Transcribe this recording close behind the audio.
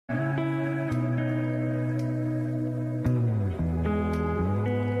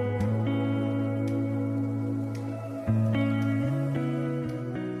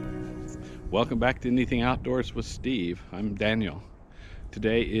Welcome back to Anything Outdoors with Steve. I'm Daniel.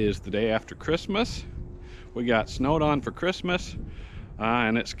 Today is the day after Christmas. We got snowed on for Christmas,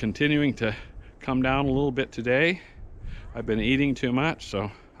 and it's continuing to come down a little bit today. I've been eating too much, so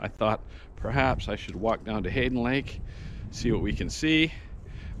I thought perhaps I should walk down to Hayden Lake, see what we can see.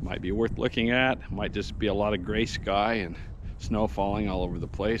 Might be worth looking at. Might just be a lot of gray sky and snow falling all over the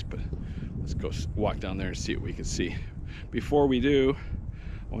place, but let's go walk down there and see what we can see. Before we do,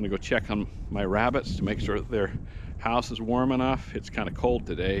 I want to go check on my rabbits to make sure that their house is warm enough. It's kind of cold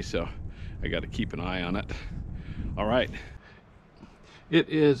today, so I got to keep an eye on it. All right. It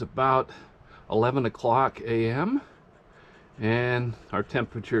is about 11 o'clock a.m. and our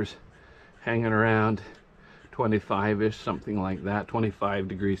temperature's hanging around 25-ish, something like that, 25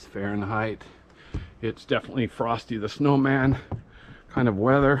 degrees Fahrenheit. It's definitely Frosty the Snowman kind of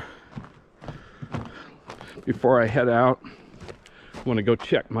weather. Before I head out, I want to go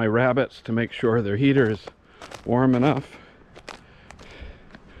check my rabbits to make sure their heater is warm enough.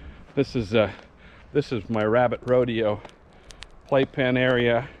 This is my rabbit rodeo playpen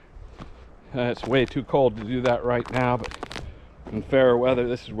area. It's way too cold to do that right now, but in fair weather,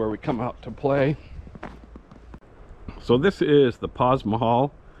 this is where we come out to play. So this is the Taj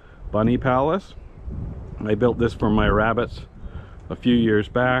Mahal Bunny Palace. I built this for my rabbits a few years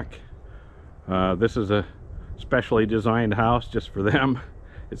back. This is a specially designed house just for them.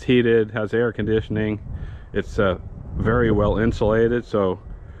 It's heated, has air conditioning. It's very well insulated, so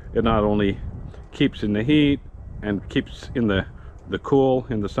it not only keeps in the heat and keeps in the cool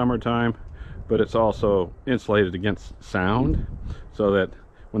in the summertime, but it's also insulated against sound, so that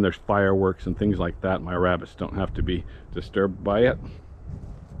when there's fireworks and things like that, my rabbits don't have to be disturbed by it.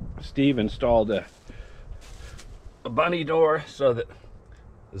 Steve installed a bunny door so that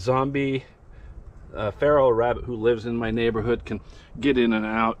zombie feral rabbit who lives in my neighborhood can get in and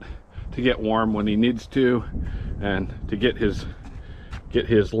out to get warm when he needs to, and to get his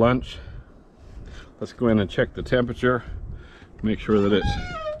lunch. Let's go in and check the temperature, make sure that it's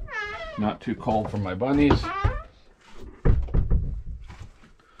not too cold for my bunnies.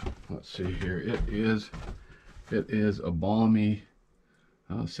 Let's see here. It is a balmy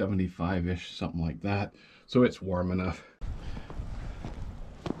 75-ish, something like that, so it's warm enough.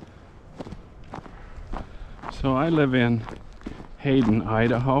 So I live in Hayden,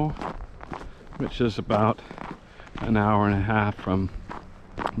 Idaho, which is about an hour and a half from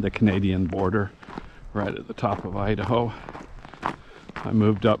the Canadian border, right at the top of Idaho. I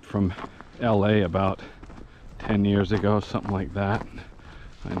moved up from LA about 10 years ago, something like that.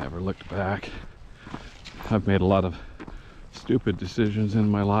 I never looked back. I've made a lot of stupid decisions in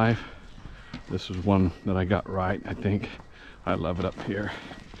my life. This was one that I got right, I think. I love it up here.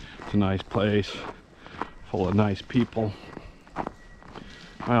 It's a nice place, full of nice people.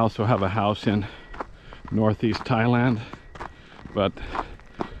 I also have a house in northeast Thailand, but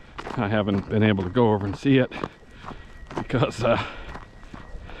I haven't been able to go over and see it because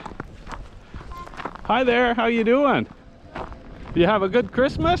hi there, how you doing? Do you have a good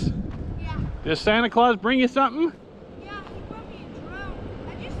Christmas? Yeah. Did Santa Claus bring you something? Yeah, he brought me a drone.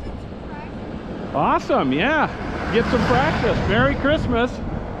 I just did some practice. Awesome, yeah. Get some practice. Merry Christmas.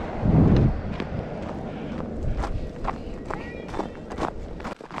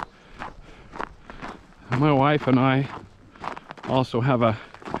 My wife and I also have a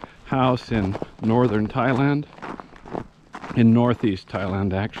house in northern Thailand, in northeast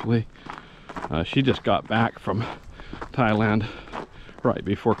Thailand actually. She just got back from Thailand right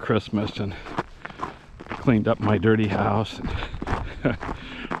before Christmas and cleaned up my dirty house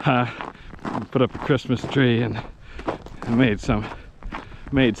and put up a Christmas tree and made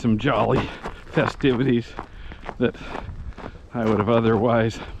some jolly festivities that I would have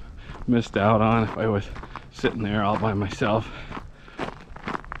otherwise missed out on if I was sitting there all by myself.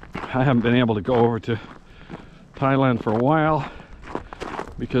 I haven't been able to go over to Thailand for a while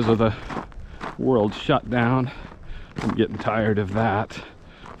because of the world shutdown. I'm getting tired of that.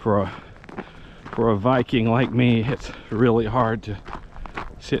 For a Viking like me, it's really hard to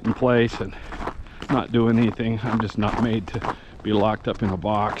sit in place and not do anything. I'm just not made to be locked up in a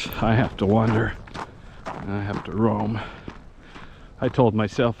box. I have to wander. I have to roam. I told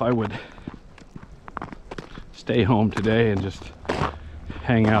myself I would stay home today and just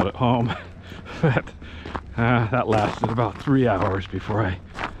hang out at home, but that lasted about 3 hours before I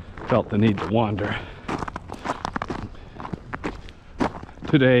felt the need to wander.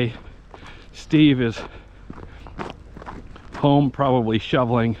 Today, Steve is home, probably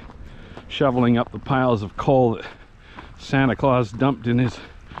shoveling up the piles of coal that Santa Claus dumped in his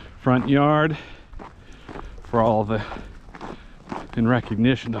front yard in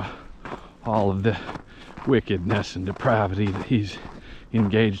recognition of all of the wickedness and depravity that he's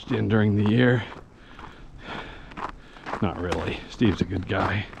engaged in during the year. Not really. Steve's a good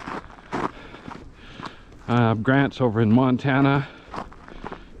guy. Grant's over in Montana.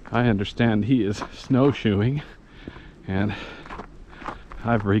 I understand he is snowshoeing, and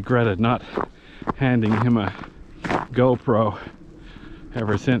I've regretted not handing him a GoPro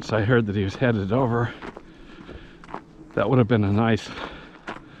ever since I heard that he was headed over. That would have been a nice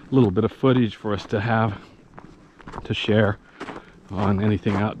little bit of footage for us to have to share on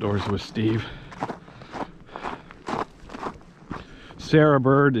Anything Outdoors with Steve. Sarah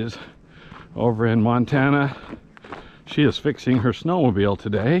Bird is over in Montana. She is fixing her snowmobile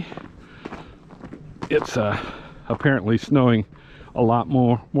today. It's apparently snowing a lot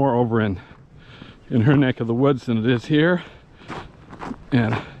more over in her neck of the woods than it is here,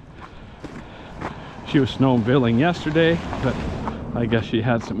 and she was snowmobiling yesterday, but I guess she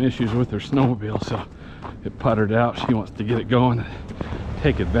had some issues with her snowmobile, so it puttered out. She wants to get it going and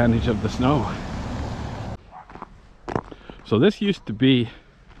take advantage of the snow. So this used to be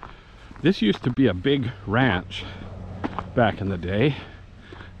a big ranch back in the day.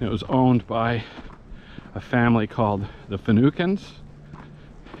 It was owned by a family called the Fanukins,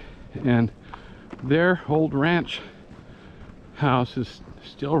 and their old ranch house is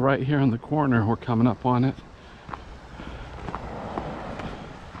still right here in the corner. We're coming up on it.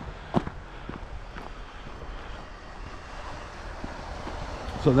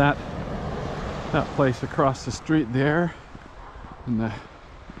 So that place across the street there, and the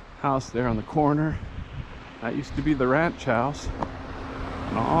house there on the corner, that used to be the ranch house.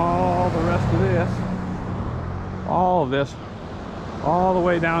 And all the rest of this, all of this, all the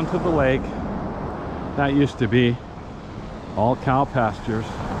way down to the lake, that used to be all cow pastures.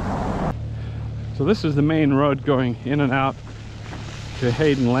 So this is the main road going in and out to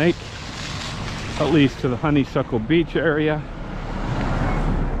Hayden Lake, at least to the Honeysuckle Beach area.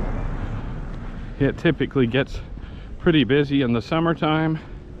 It typically gets pretty busy in the summertime.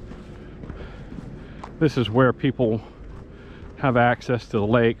 This is where people have access to the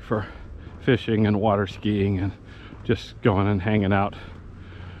lake for fishing and water skiing and just going and hanging out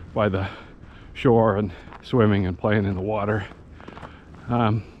by the shore and swimming and playing in the water.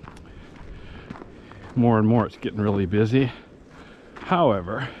 More and more it's getting really busy.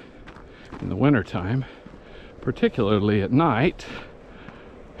 However, in the wintertime, particularly at night,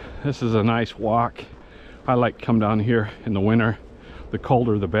 this is a nice walk. I like to come down here in the winter. The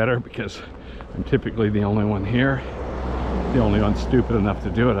colder the better, because I'm typically the only one here. The only one stupid enough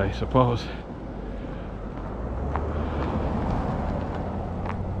to do it, I suppose.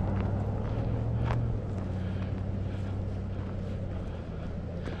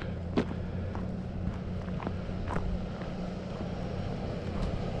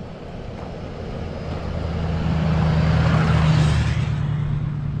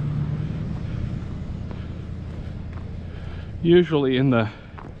 Usually in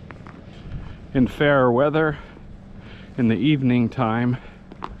fair weather, in the evening time,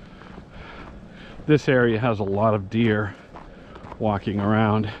 this area has a lot of deer walking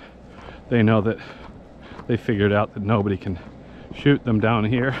around. They know that they figured out that nobody can shoot them down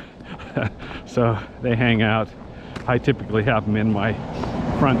here, so they hang out. I typically have them in my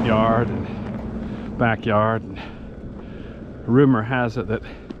front yard and backyard. And rumor has it that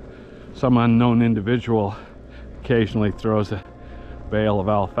some unknown individual occasionally throws a bale of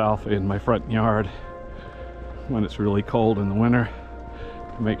alfalfa in my front yard when it's really cold in the winter,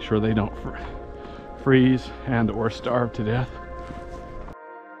 to make sure they don't freeze and or starve to death.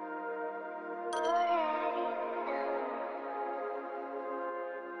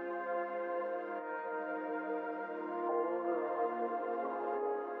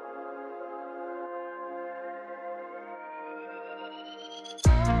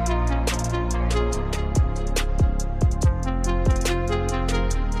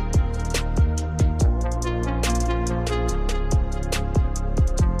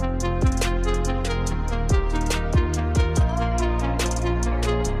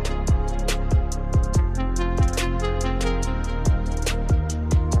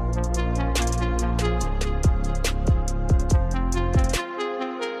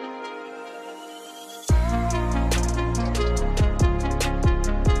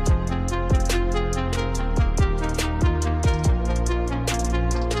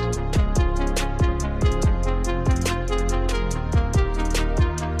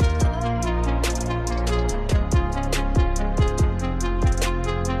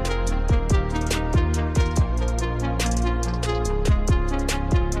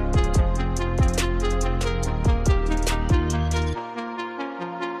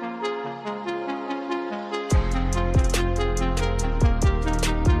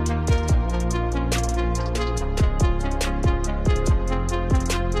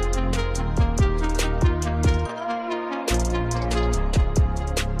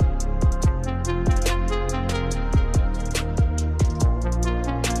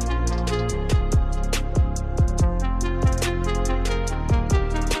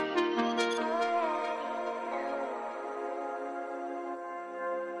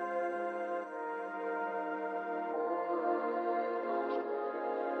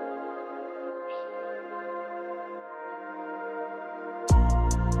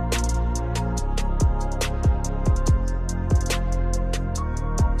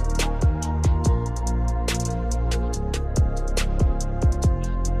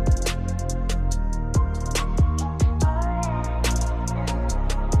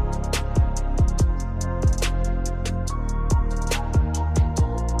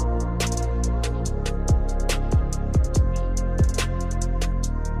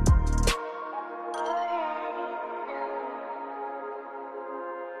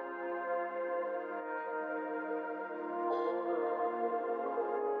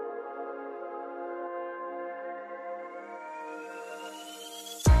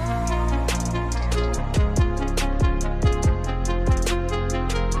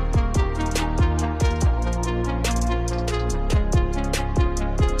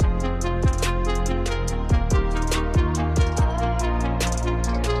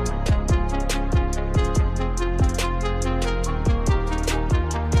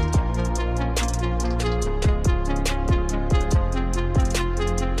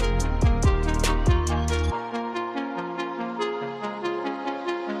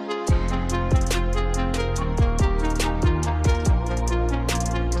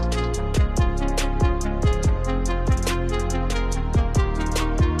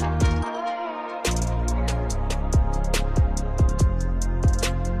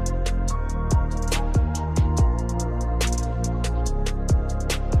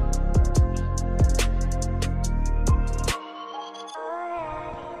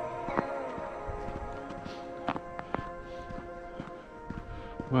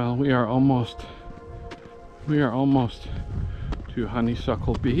 Well, we are almost to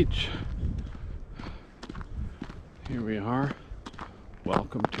Honeysuckle Beach. Here we are.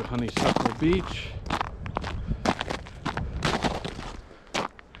 Welcome to Honeysuckle Beach.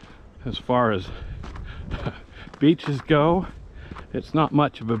 As far as beaches go, it's not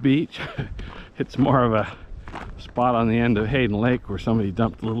much of a beach. It's more of a spot on the end of Hayden Lake where somebody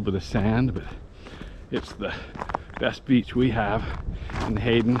dumped a little bit of sand, but it's the best beach we have in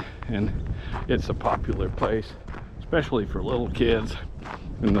Hayden, and it's a popular place, especially for little kids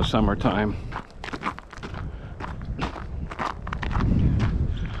in the summertime.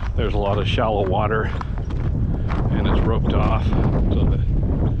 There's a lot of shallow water and it's roped off so that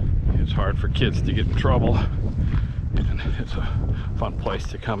it's hard for kids to get in trouble, and it's a fun place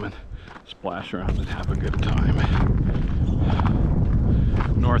to come and splash around and have a good time.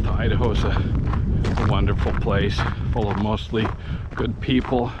 North Idaho is a wonderful place full of mostly good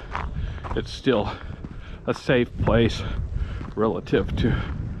people. It's still a safe place relative to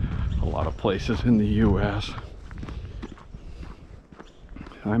a lot of places in the US.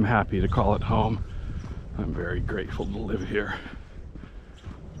 I'm happy to call it home. I'm very grateful to live here.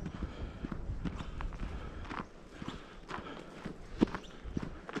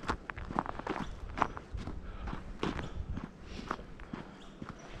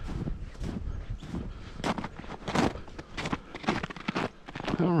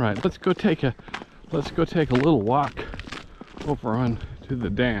 All right, let's go take a little walk over on to the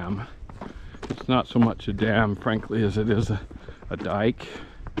dam. It's not so much a dam, frankly, as it is a dike.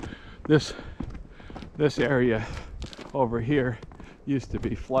 This area over here used to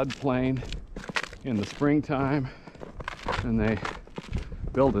be floodplain in the springtime, and they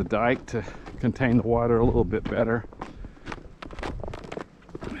built a dike to contain the water a little bit better.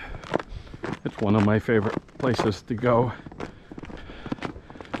 It's one of my favorite places to go,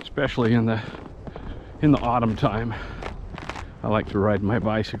 especially in the autumn time. I like to ride my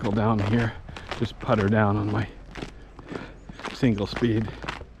bicycle down here, just putter down on my single speed.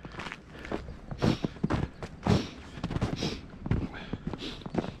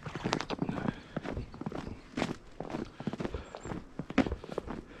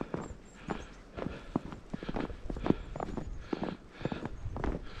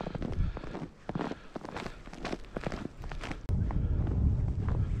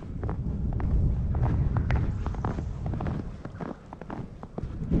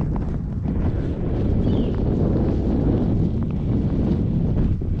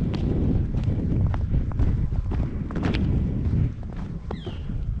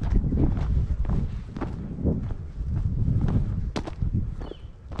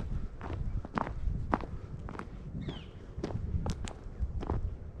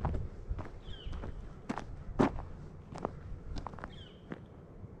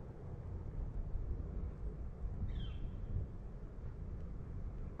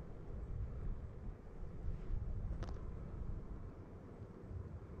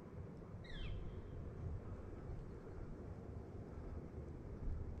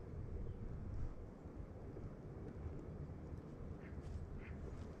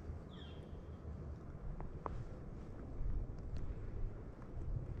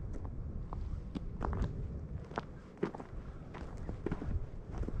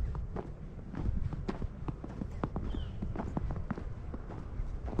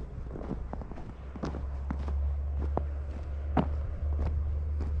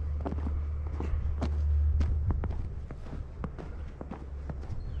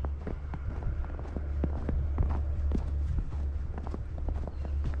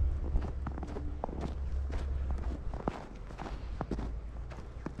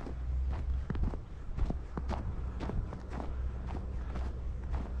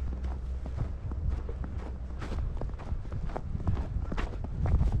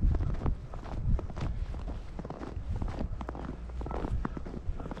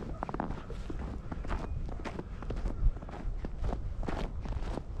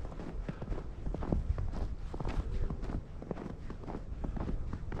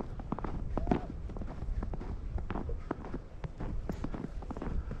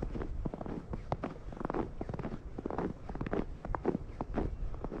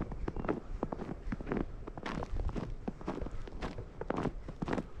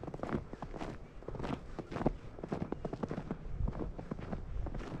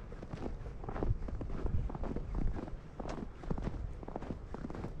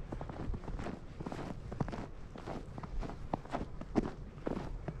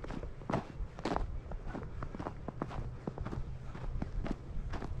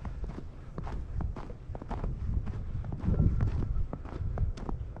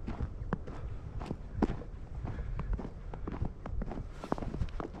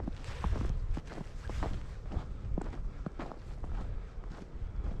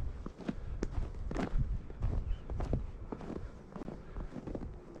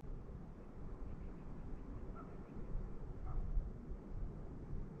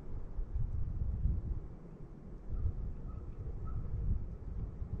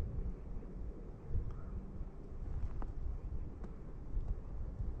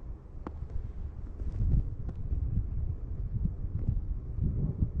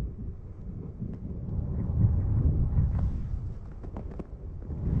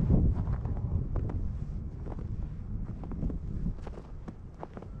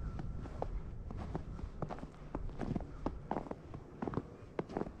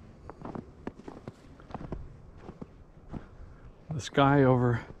 The sky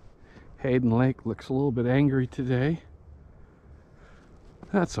over Hayden Lake looks a little bit angry today.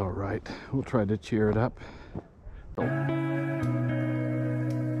 That's all right. We'll try to cheer it up.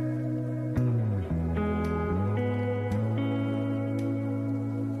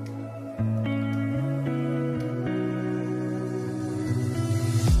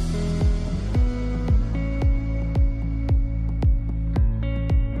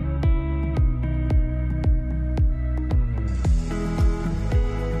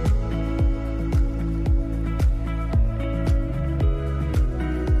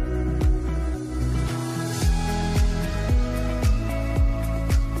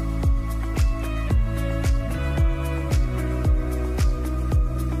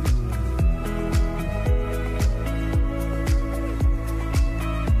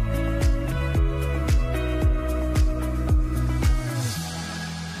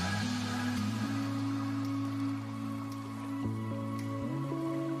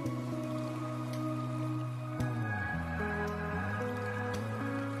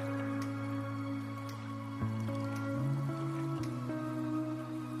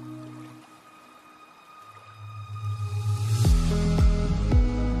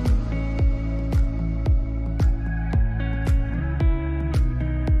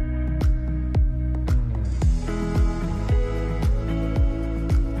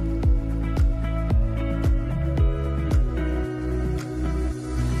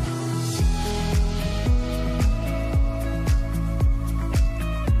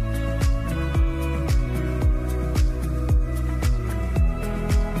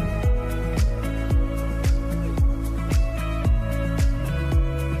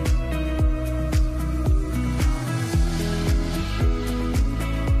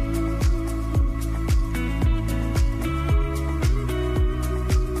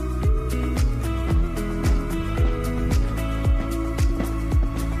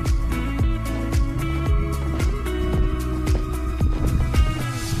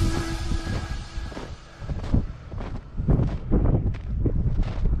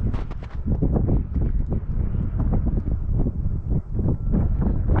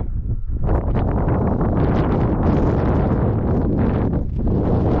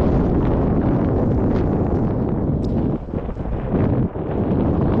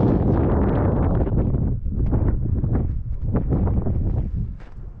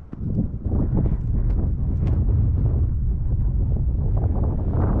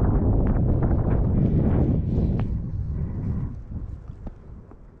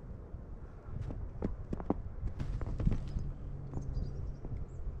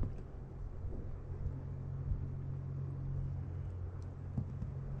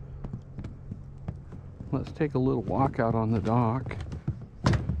 Let's take a little walk out on the dock.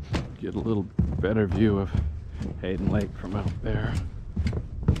 Get a little better view of Hayden Lake from out there.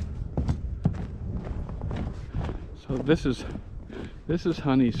 So this is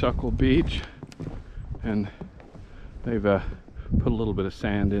Honeysuckle Beach, and they've put a little bit of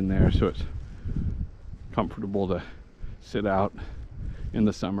sand in there so it's comfortable to sit out in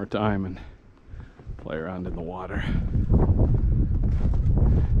the summertime and play around in the water.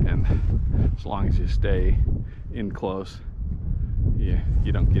 And as long as you stay in close,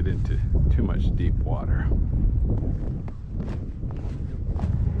 you don't get into too much deep water.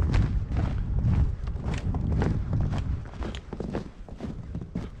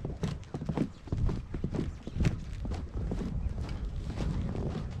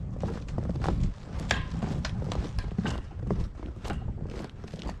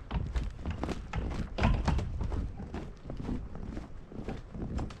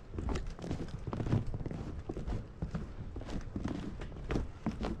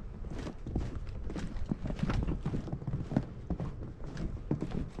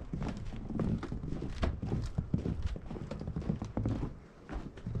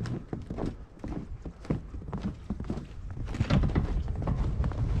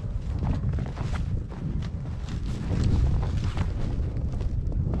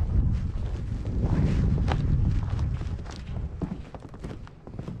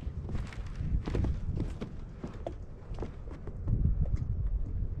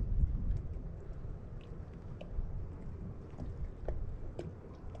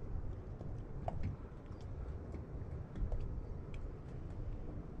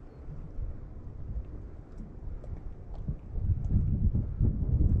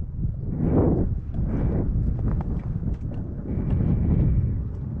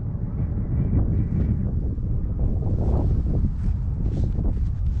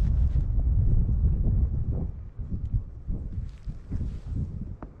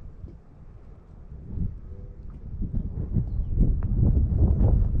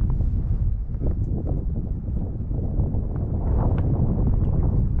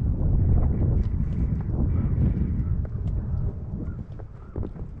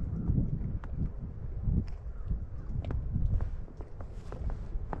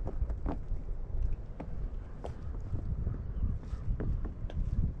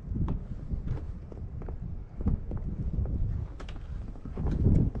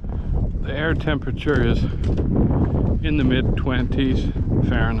 The air temperature is in the mid-20s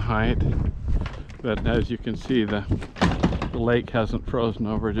Fahrenheit, but as you can see, the lake hasn't frozen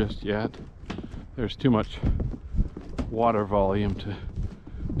over just yet. There's too much water volume to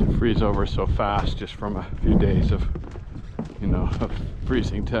freeze over so fast just from a few days of, you know, of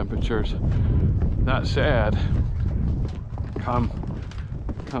freezing temperatures. That said, come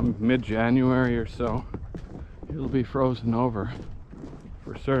mid-January or so, it'll be frozen over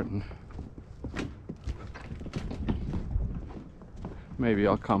for certain. Maybe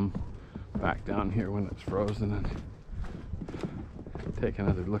I'll come back down here when it's frozen and take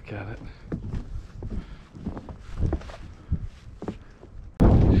another look at it.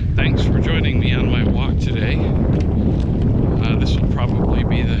 Thanks for joining me on my walk today. This will probably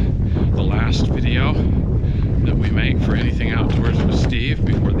be the last video that we make for Anything Outdoors with Steve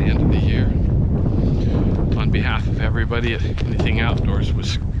before the end of the year. On behalf of everybody at Anything Outdoors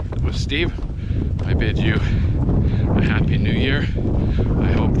with Steve, I bid you a happy new year.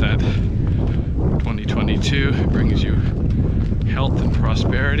 I hope that 2022 brings you health and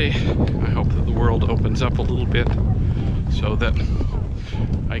prosperity. I hope that the world opens up a little bit so that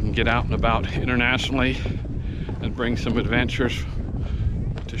I can get out and about internationally and bring some adventures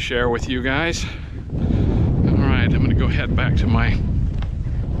to share with you guys. All right, I'm gonna go head back to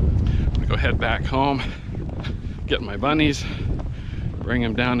head back home, get my bunnies, bring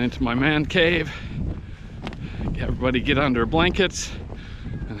them down into my man cave, everybody get under blankets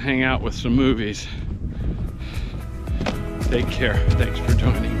and hang out with some movies. Take care. Thanks for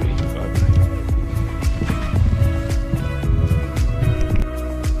joining me.